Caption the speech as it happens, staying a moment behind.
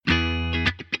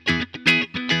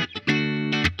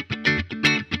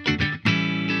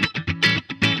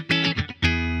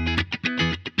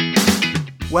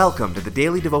Welcome to the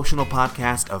daily devotional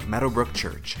podcast of Meadowbrook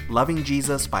Church, loving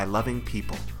Jesus by loving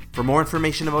people. For more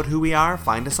information about who we are,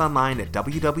 find us online at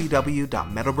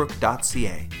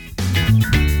www.meadowbrook.ca.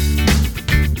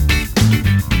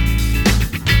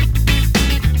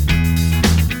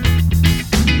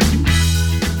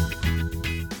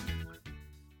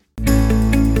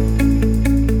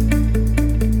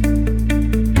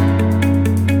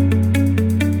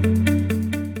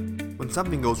 When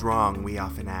something goes wrong, we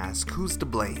often ask, who's to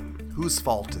blame? Whose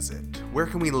fault is it? Where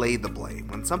can we lay the blame?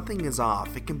 When something is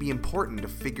off, it can be important to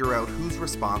figure out who's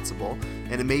responsible,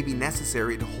 and it may be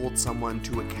necessary to hold someone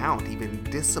to account, even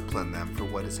discipline them for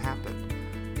what has happened.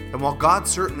 And while God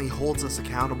certainly holds us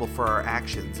accountable for our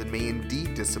actions and may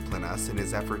indeed discipline us in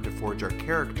his effort to forge our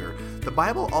character, the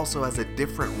Bible also has a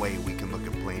different way we can look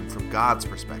at blame from God's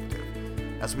perspective.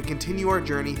 As we continue our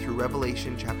journey through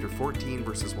Revelation chapter 14,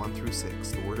 verses 1 through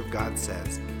 6, the Word of God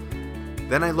says,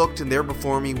 "Then I looked, and there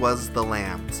before me was the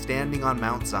Lamb, standing on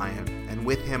Mount Zion, and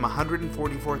with him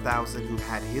 144,000 who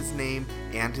had his name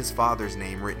and his Father's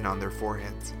name written on their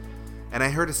foreheads. And I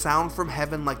heard a sound from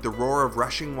heaven like the roar of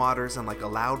rushing waters and like a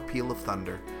loud peal of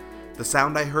thunder. The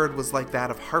sound I heard was like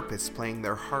that of harpists playing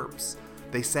their harps.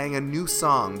 They sang a new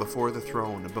song before the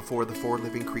throne and before the four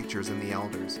living creatures and the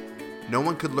elders. No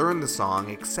one could learn the song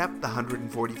except the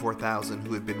 144,000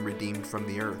 who had been redeemed from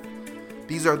the earth.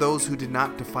 These are those who did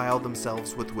not defile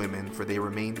themselves with women, for they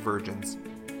remained virgins.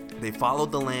 They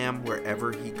followed the Lamb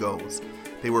wherever he goes.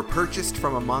 They were purchased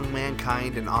from among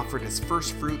mankind and offered as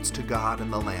first fruits to God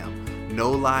and the Lamb.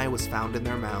 No lie was found in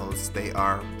their mouths. They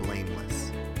are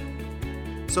blameless."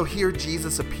 So here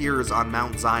Jesus appears on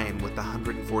Mount Zion with the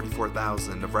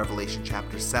 144,000 of Revelation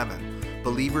chapter 7.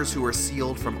 Believers who are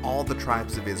sealed from all the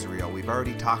tribes of Israel. We've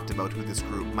already talked about who this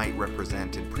group might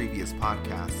represent in previous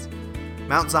podcasts.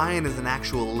 Mount Zion is an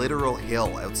actual literal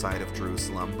hill outside of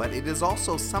Jerusalem, but it is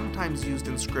also sometimes used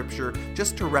in Scripture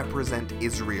just to represent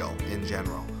Israel in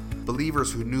general.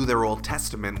 Believers who knew their Old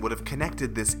Testament would have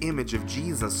connected this image of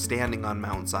Jesus standing on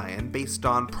Mount Zion based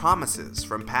on promises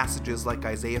from passages like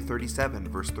Isaiah 37,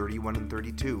 verse 31 and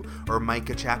 32, or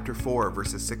Micah chapter 4,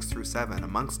 verses 6 through 7,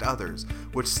 amongst others,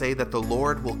 which say that the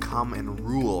Lord will come and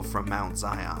rule from Mount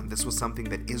Zion. This was something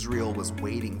that Israel was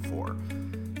waiting for.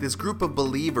 This group of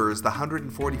believers, the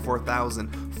 144,000,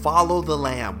 follow the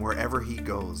Lamb wherever he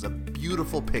goes, a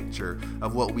beautiful picture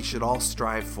of what we should all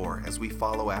strive for as we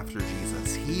follow after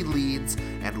Jesus. He leads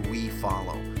and we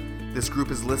follow. This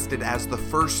group is listed as the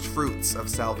first fruits of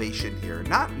salvation here,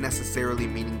 not necessarily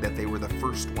meaning that they were the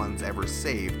first ones ever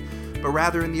saved, but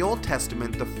rather in the Old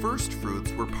Testament, the first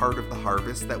fruits were part of the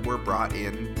harvest that were brought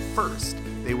in first.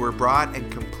 They were brought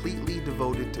and completely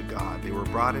devoted to God. They were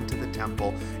brought into the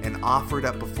temple and offered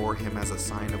up before him as a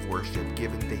sign of worship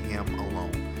given to him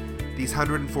alone. These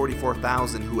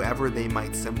 144,000, whoever they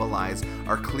might symbolize,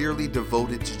 are clearly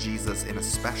devoted to Jesus in a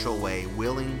special way,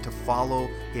 willing to follow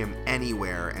him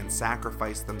anywhere and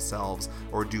sacrifice themselves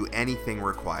or do anything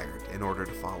required in order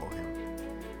to follow him.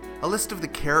 A list of the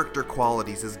character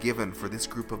qualities is given for this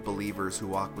group of believers who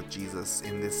walk with Jesus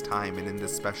in this time and in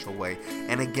this special way,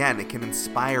 and again, it can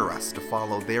inspire us to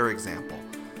follow their example.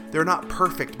 They're not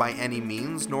perfect by any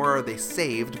means, nor are they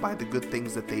saved by the good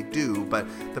things that they do, but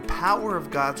the power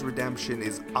of God's redemption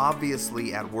is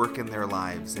obviously at work in their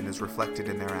lives and is reflected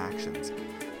in their actions.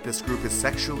 This group is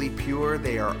sexually pure,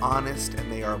 they are honest,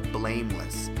 and they are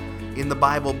blameless. In the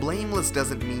Bible, blameless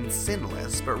doesn't mean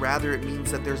sinless, but rather it means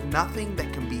that there's nothing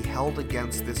that can be held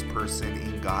against this person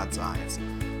in God's eyes.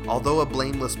 Although a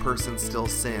blameless person still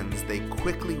sins, they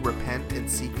quickly repent and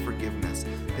seek forgiveness.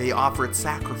 They offered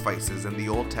sacrifices in the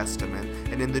Old Testament,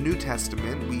 and in the New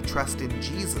Testament, we trust in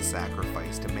Jesus'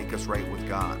 sacrifice to make us right with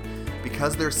God.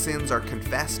 Because their sins are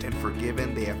confessed and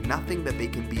forgiven, they have nothing that they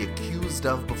can be accused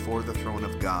of before the throne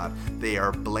of God. They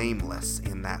are blameless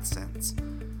in that sense.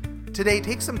 Today,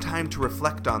 take some time to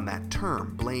reflect on that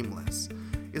term, blameless.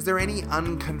 Is there any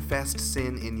unconfessed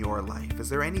sin in your life? Is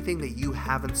there anything that you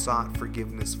haven't sought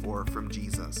forgiveness for from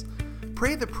Jesus?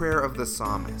 Pray the prayer of the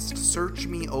psalmist, "Search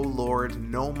me, O Lord,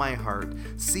 know my heart.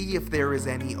 See if there is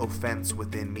any offense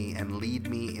within me, and lead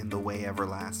me in the way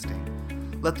everlasting."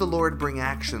 Let the Lord bring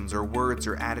actions or words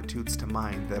or attitudes to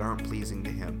mind that aren't pleasing to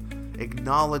him.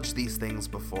 Acknowledge these things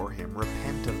before him,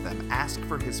 repent of them, ask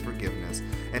for his forgiveness,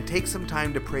 and take some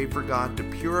time to pray for God to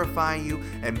purify you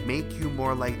and make you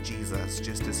more like Jesus,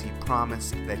 just as he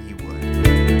promised that he would.